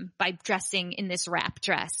game by dressing in this wrap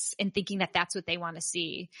dress and thinking that that's what they want to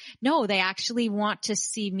see. No, they actually want to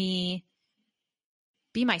see me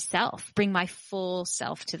be myself, bring my full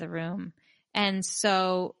self to the room. And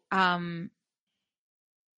so, I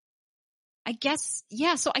guess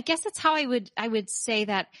that's how I would say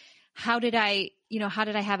that. How did I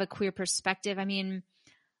have a queer perspective? I mean,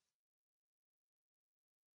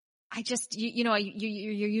 I just, you're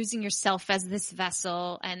using yourself as this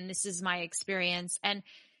vessel, and this is my experience. And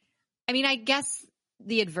I mean, I guess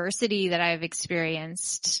the adversity that I've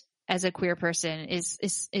experienced as a queer person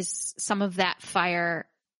is some of that fire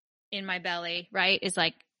in my belly, right? Is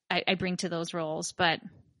like, I bring to those roles, but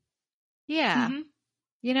yeah,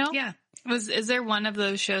 you know? Yeah. Is there one of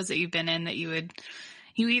those shows that you've been in that you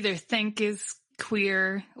either think is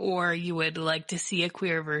queer or you would like to see a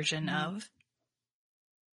queer version of?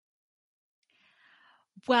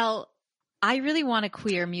 Well, I really want a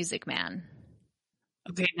queer Music Man.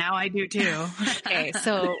 Okay. Now I do too. Okay.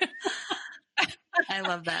 So I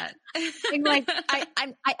love that. I'm like,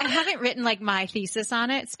 I haven't written like my thesis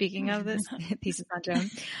on it. Speaking of this thesis on Joan,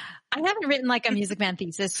 I haven't written like a Music Man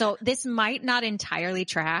thesis. So this might not entirely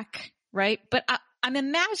track, right? But I'm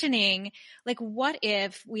imagining like, what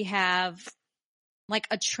if we have like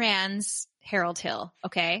a trans Harold Hill,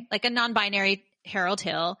 okay? Like a non-binary Harold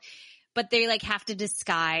Hill, but they like have to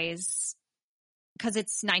disguise because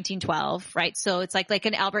it's 1912, right? So it's like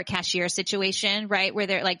an Albert Cashier situation, right? Where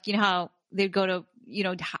they're like, you know how they'd go to, you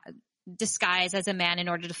know, disguise as a man in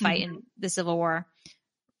order to fight in the Civil War.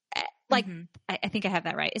 Like, I think I have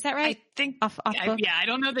that right. Is that right? I think, off yeah, I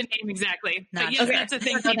don't know the name exactly, but yes, that's a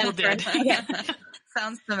thing people did.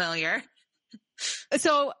 Sounds familiar.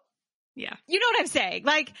 So, yeah, you know what I'm saying?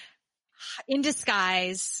 Like, in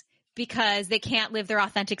disguise because they can't live their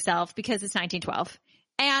authentic self because it's 1912.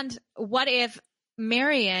 And what if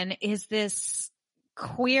Marion is this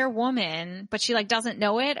queer woman, but she like doesn't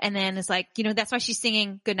know it, and then is like, you know, that's why she's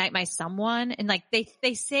singing "Goodnight, My Someone," and like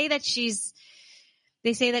they say that she's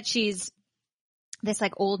this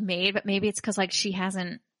like old maid, but maybe it's because like she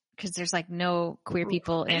hasn't, because there's like no queer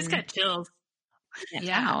people in. I just got chills.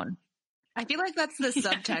 Town. I feel like that's the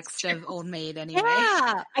subtext of Old Maid anyway.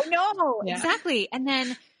 Yeah, I know. Yeah. Exactly. And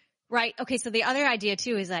then, right. Okay. So the other idea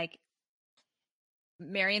too is like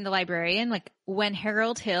Marion the librarian, like when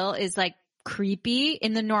Harold Hill is like creepy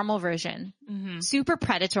in the normal version, super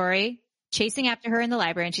predatory, chasing after her in the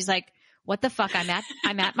library. And she's like, what the fuck? I'm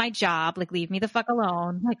at my job. Like, leave me the fuck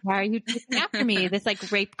alone. Like, why are you chasing after me? This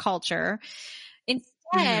like rape culture.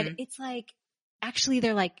 Instead, it's like, actually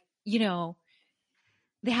they're like, you know,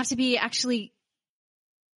 they have to be actually,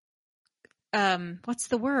 what's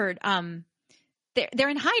the word? They're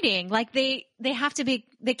in hiding. Like they have to be,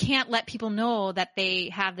 they can't let people know that they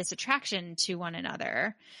have this attraction to one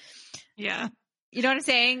another. Yeah. You know what I'm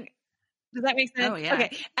saying? Does that make sense? Oh yeah.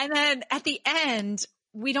 Okay. And then at the end,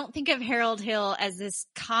 we don't think of Harold Hill as this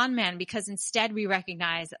con man, because instead we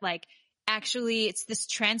recognize that like, actually it's this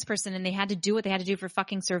trans person and they had to do what they had to do for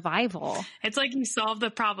fucking survival. It's like you solved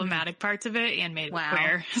the problematic parts of it and made it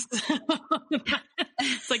queer.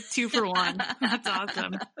 It's like 2 for 1. That's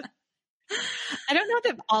awesome. I don't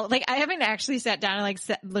know that I haven't actually sat down and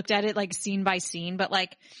looked at it like scene by scene, but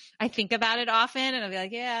like I think about it often and I'll be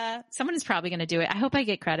like, yeah, someone is probably going to do it. I hope I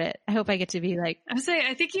get credit. I hope I get to be like,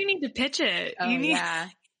 I think you need to pitch it. Oh, yeah,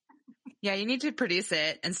 you need to produce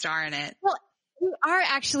it and star in it. Well, we are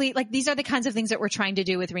actually like, these are the kinds of things that we're trying to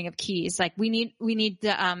do with Ring of Keys. Like we need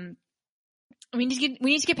to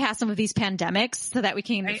get past some of these pandemics so that we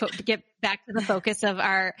can get back to the focus of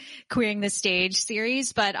our Queering the Stage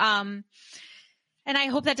series. But, and I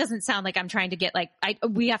hope that doesn't sound like I'm trying to get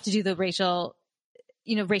we have to do the racial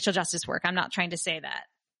justice work. I'm not trying to say that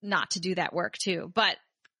not to do that work too, but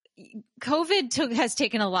COVID has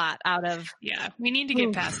taken a lot out of. Yeah. We need to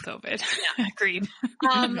get past COVID. Agreed.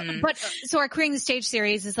 But so our Queering the Stage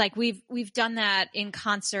series is like, we've done that in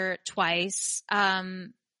concert twice.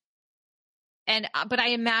 But I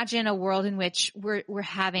imagine a world in which we're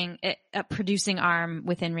having a producing arm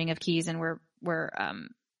within Ring of Keys, and we're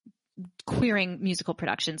queering musical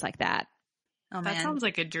productions like that. Oh, that sounds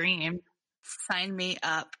like a dream. Sign me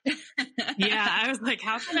up. Yeah, I was like,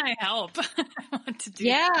 how can I help? I want to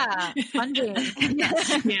do funding. Yeah,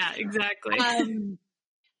 exactly.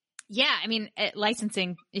 Yeah, I mean,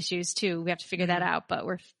 licensing issues too. We have to figure that out, but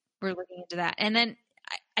we're looking into that. And then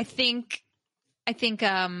I think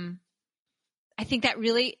that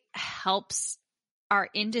really helps our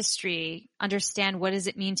industry understand what does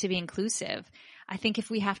it mean to be inclusive. I think if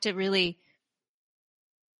we have to really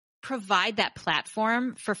provide that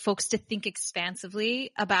platform for folks to think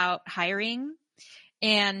expansively about hiring,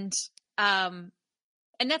 and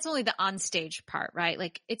that's only the onstage part, right?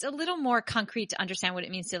 Like it's a little more concrete to understand what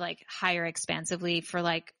it means to like hire expansively for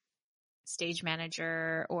like stage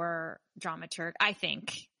manager or dramaturg, I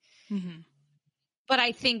think. Mm-hmm. But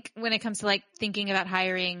I think when it comes to like thinking about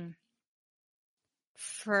hiring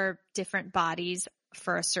for different bodies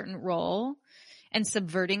for a certain role and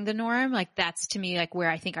subverting the norm, like that's to me like where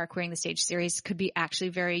I think our Queering the Stage series could be actually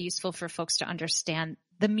very useful for folks to understand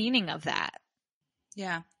the meaning of that.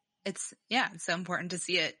 Yeah. It's so important to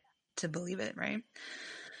see it, to believe it, right?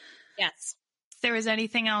 Yes. If there was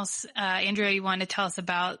anything else, Andrea, you want to tell us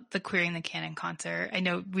about the Queering the Canon concert? I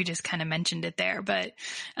know we just kind of mentioned it there, but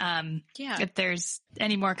if there's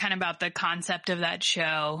any more kind of about the concept of that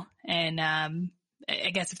show, and I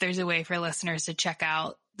guess if there's a way for listeners to check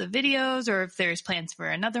out the videos, or if there's plans for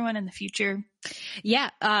another one in the future. Yeah.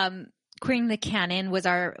 Queering the Canon was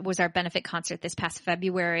our benefit concert this past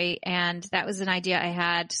February. And that was an idea I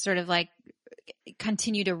had to sort of like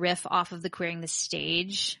continue to riff off of the Queering the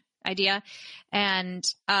Stage idea. And,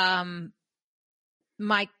 I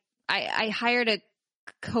hired a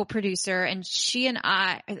co-producer, and they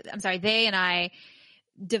and I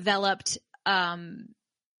developed,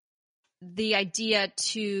 the idea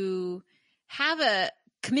to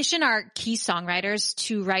commission our key songwriters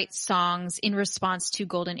to write songs in response to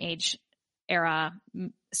Golden Age era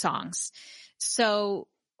songs. So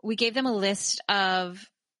we gave them a list of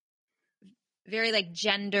very like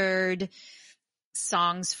gendered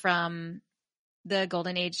songs from the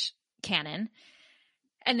Golden Age canon.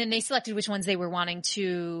 And then they selected which ones they were wanting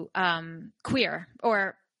to queer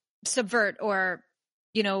or subvert or,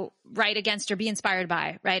 write against or be inspired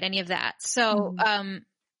by, right? Any of that. So, the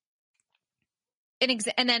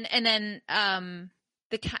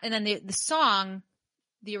song,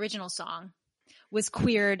 the original song, was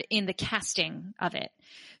queered in the casting of it.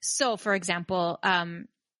 So, for example,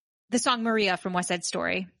 the song Maria from West Side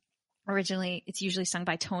Story, originally it's usually sung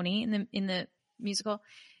by Tony in the musical.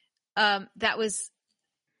 That was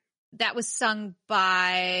sung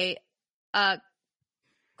by a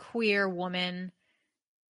queer woman,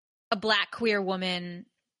 a Black queer woman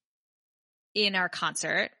in our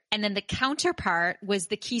concert. And then the counterpart was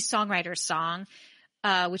the key songwriter's song,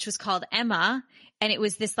 which was called Emma. And it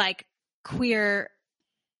was this like queer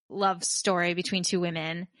love story between two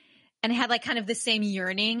women. And it had like kind of the same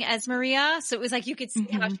yearning as Maria. So it was like, you could see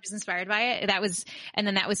how she was inspired by it. That was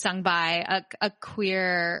sung by a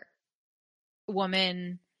queer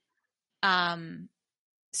woman.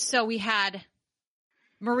 So we had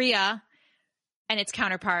Maria and its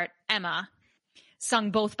counterpart, Emma,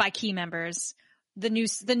 sung both by key members. The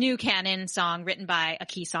new canon song written by a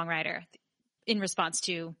key songwriter in response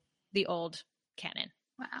to the old canon.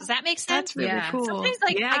 Wow. Does that make sense? That's really cool. Sometimes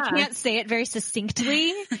I can't say it very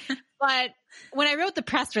succinctly, but when I wrote the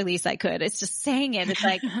press release, I could. It's just saying it. It's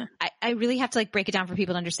like, I really have to like break it down for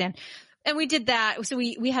people to understand. And we did that. So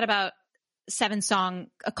we had about 7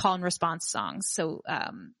 call and response songs. So, I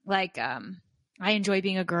Enjoy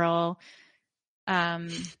Being a Girl.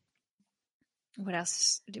 What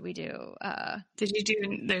else did we do? Did you do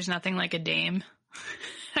There's Nothing Like a Dame?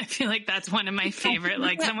 I feel like that's one of my favorite.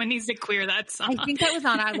 Like someone needs to queer that song. I think that was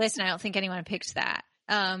on our list, and I don't think anyone picked that.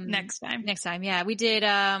 Next time. Yeah. We did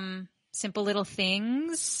Simple Little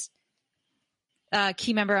Things.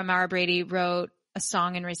 Key member Amara Brady wrote a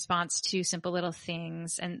song in response to Simple Little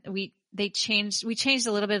Things, and we changed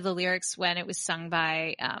a little bit of the lyrics when it was sung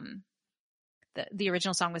by the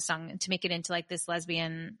original song was sung to make it into like this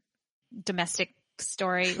lesbian domestic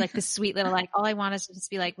story, like this sweet little, like, all I want is to just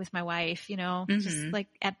be like with my wife, just like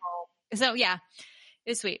at home. So yeah,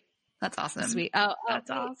 it's sweet. That's awesome. It's sweet. That's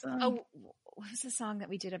awesome. What was the song that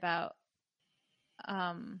we did about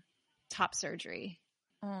top surgery?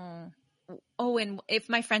 And If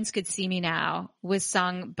My Friends Could See Me Now was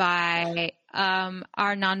sung by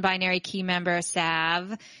our non-binary key member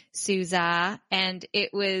Sav Souza, and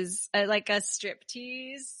it was like a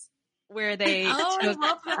striptease where they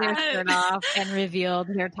took their shirt off and revealed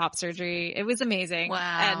their top surgery. It was amazing.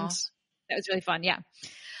 Wow. And that was really fun. Yeah.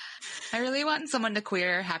 I really want someone to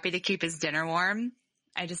queer Happy to Keep His Dinner Warm.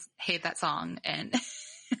 I just hate that song, and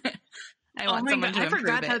I want someone to improve it. I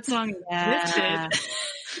forgot that song existed.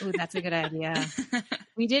 Ooh, that's a good idea.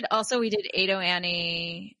 We did Ado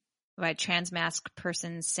Annie by trans masked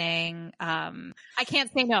person sang, I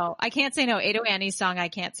Can't Say No. Ado Annie's song, I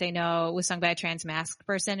Can't Say No, was sung by a trans masked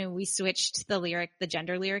person, and we switched the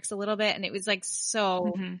gender lyrics a little bit, and it was like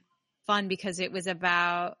so fun because it was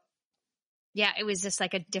about, it was just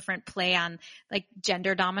like a different play on like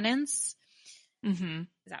gender dominance.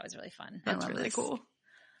 That was really fun. That's really cool.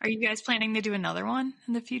 Are you guys planning to do another one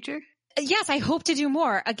in the future? Yes, I hope to do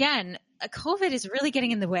more. Again, COVID is really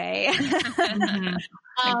getting in the way.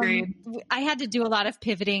 Agreed. I had to do a lot of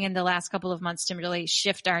pivoting in the last couple of months to really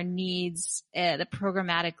shift our needs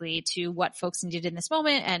programmatically to what folks needed in this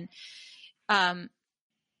moment. And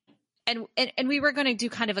we were going to do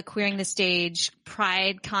kind of a Queering the Stage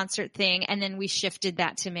Pride concert thing. And then we shifted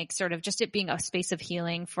that to make sort of just it being a space of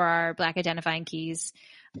healing for our Black identifying keys.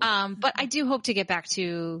 But I do hope to get back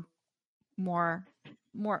to more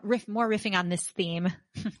riffing on this theme.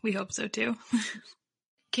 We hope so too.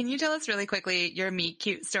 Can you tell us really quickly your meet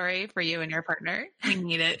cute story for you and your partner? We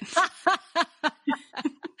need it.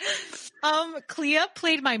 Clea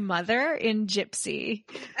played my mother in Gypsy.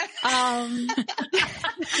 I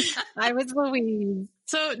was Louise.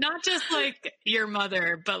 So not just like your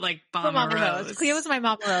mother, but like Mama Rose. Clea was my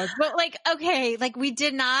Mama Rose. But like, okay, like we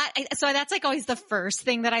did not. So that's like always the first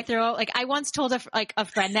thing that I throw out. Like I once told a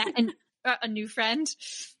friend that, and a new friend,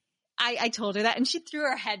 I told her that, and she threw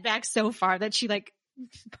her head back so far that she like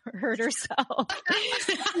hurt herself. Oh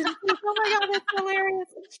my God, that's hilarious.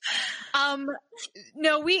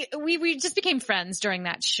 No, we just became friends during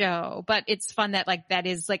that show, but it's fun that like that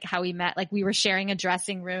is like how we met. Like we were sharing a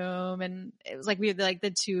dressing room, and it was like we were like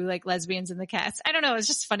the two like lesbians in the cast. I don't know, it's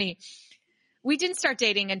just funny. We didn't start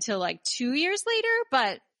dating until like 2 years later,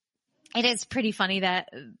 but it is pretty funny that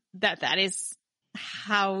is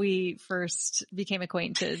how we first became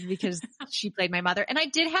acquainted, because she played my mother. And I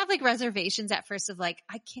did have like reservations at first of like,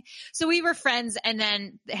 I can't. So we were friends, and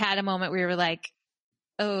then had a moment where we were like,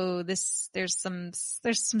 oh, there's some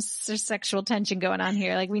sexual tension going on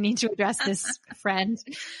here. Like we need to address this friend.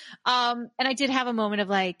 And I did have a moment of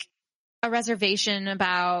like a reservation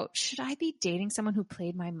about, should I be dating someone who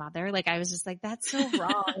played my mother? Like I was just like, that's so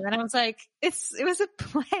wrong. And then I was like, it was a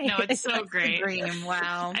play. No, it's so great. Dream.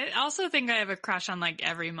 Wow. I also think I have a crush on like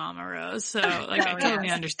every Mama Rose. So like I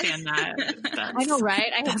totally understand that. I know,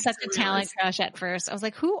 right? I had such a talent crush at first. I was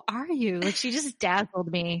like, who are you? Like she just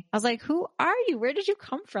dazzled me. I was like, who are you? Where did you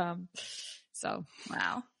come from? So,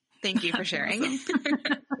 wow. Thank you for sharing.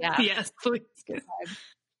 Yeah. Yes, please. Good.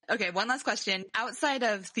 Okay, one last question. Outside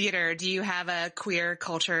of theater, do you have a queer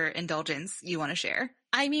culture indulgence you want to share?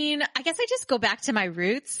 I mean, I guess I just go back to my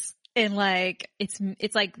roots, and like it's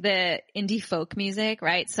like the indie folk music,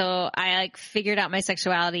 right? So I like figured out my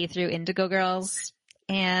sexuality through Indigo Girls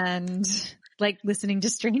and like listening to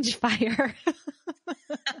Strange Fire.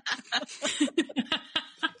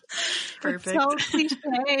 Perfect. It's so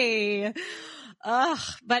cliche. Ugh,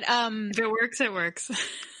 but if it works, it works.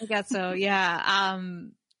 I guess so. Yeah.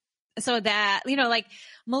 So that, like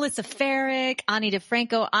Melissa Farrick, Ani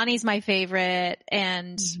DeFranco. Ani's my favorite.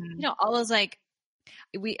 And, all those like,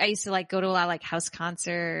 I used to like go to a lot of like house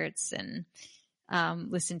concerts and,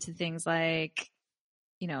 listen to things like,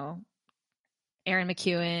 Erin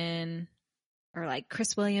McEwen or like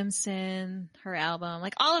Chris Williamson, her album,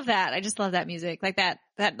 like all of that. I just love that music. Like that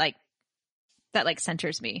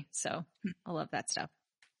centers me. So I love that stuff.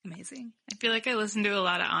 Amazing. I feel like I listened to a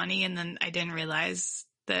lot of Ani, and then I didn't realize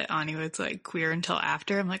that Ani was like queer until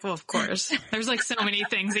after. I'm like, well, of course. There's like so many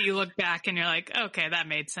things that you look back and you're like, okay, that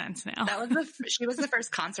made sense now. She was the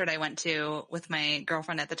first concert I went to with my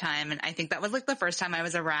girlfriend at the time. And I think that was like the first time I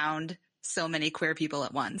was around so many queer people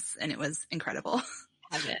at once. And it was incredible.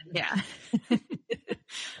 Yeah.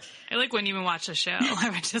 I like wouldn't even watch the show.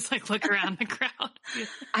 I would just like look around the crowd.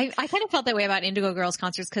 I kind of felt that way about Indigo Girls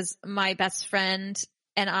concerts because my best friend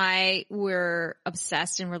and I were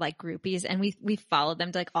obsessed and were like groupies, and we followed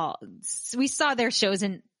them to like we saw their shows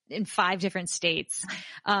in 5 different states.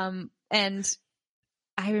 And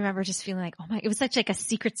I remember just feeling like, it was such like a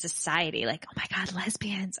secret society. Like, oh my God,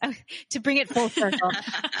 lesbians. To bring it full circle.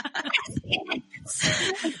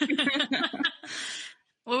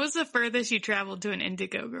 What was the furthest you traveled to an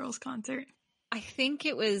Indigo Girls concert? I think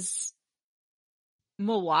it was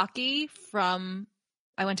Milwaukee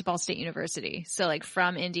I went to Ball State University. So like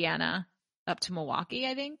from Indiana up to Milwaukee,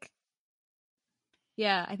 I think.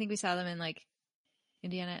 Yeah, I think we saw them in like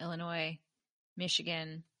Indiana, Illinois,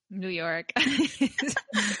 Michigan, New York.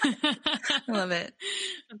 Love it.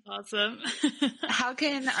 That's awesome. How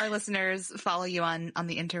can our listeners follow you on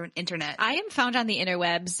the internet? I am found on the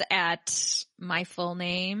interwebs at my full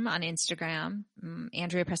name on Instagram,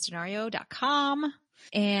 AndreaPrestinario.com.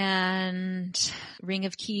 and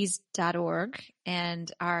ringofkeys.org.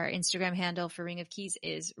 And our Instagram handle for Ring of Keys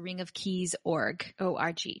is ringofkeys.org,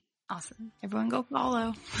 O-R-G. Awesome. Everyone go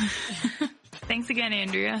follow. Thanks again,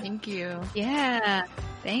 Andrea. Thank you. Yeah.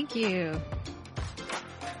 Thank you.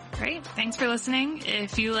 Great. Thanks for listening.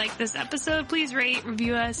 If you like this episode, please rate,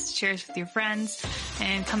 review us, share us with your friends,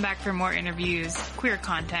 and come back for more interviews, queer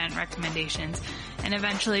content, recommendations, and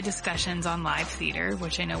eventually discussions on live theater,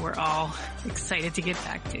 which I know we're all excited to get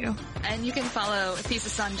back to. And you can follow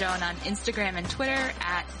Thesis on Joan on Instagram and Twitter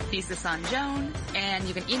at Thesis on Joan, and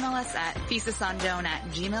you can email us at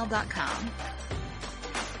thesisonjoan@gmail.com.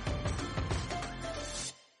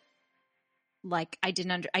 Like I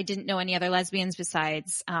didn't know any other lesbians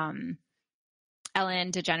besides Ellen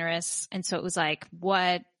DeGeneres, and so it was like,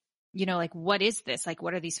 what is this? Like,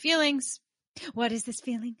 what are these feelings? What is this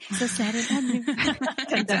feeling? So sad and unreal.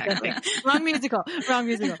 Exactly. Wrong musical.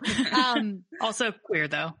 Also queer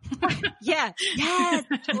though. Yeah,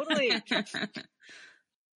 totally.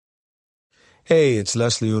 Hey, it's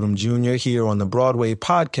Leslie Odom Jr. here on the Broadway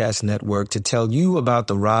Podcast Network to tell you about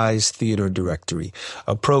the Rise Theater Directory,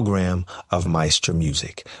 a program of Maestro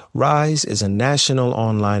Music. Rise is a national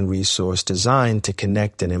online resource designed to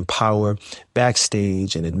connect and empower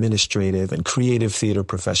backstage and administrative and creative theater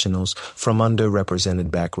professionals from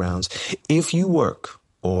underrepresented backgrounds. If you work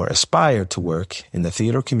or aspire to work in the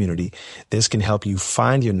theater community, this can help you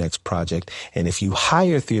find your next project. And if you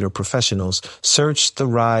hire theater professionals, search the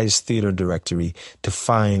Rise Theater Directory to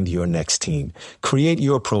find your next team. Create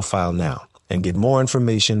your profile now and get more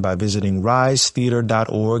information by visiting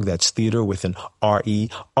risetheater.org. That's theater with an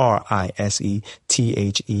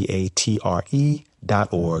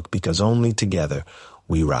RERISETHEATRE.org, because only together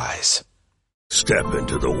we rise. Step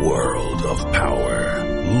into the world of power,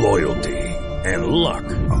 loyalty, and luck.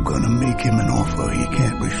 I'm gonna make him an offer he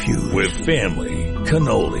can't refuse. With family,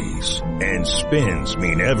 cannolis, and spins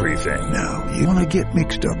mean everything. Now, you wanna get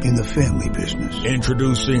mixed up in the family business.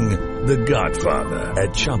 Introducing The Godfather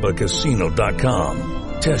at ChumbaCasino.com.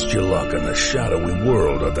 Test your luck in the shadowy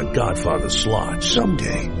world of The Godfather slot.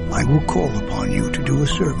 Someday, I will call upon you to do a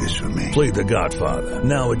service for me. Play The Godfather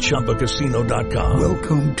now at ChumbaCasino.com.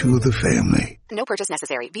 Welcome to the family. No purchase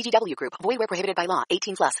necessary. VGW Group. Void where prohibited by law.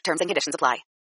 18+. Terms and conditions apply.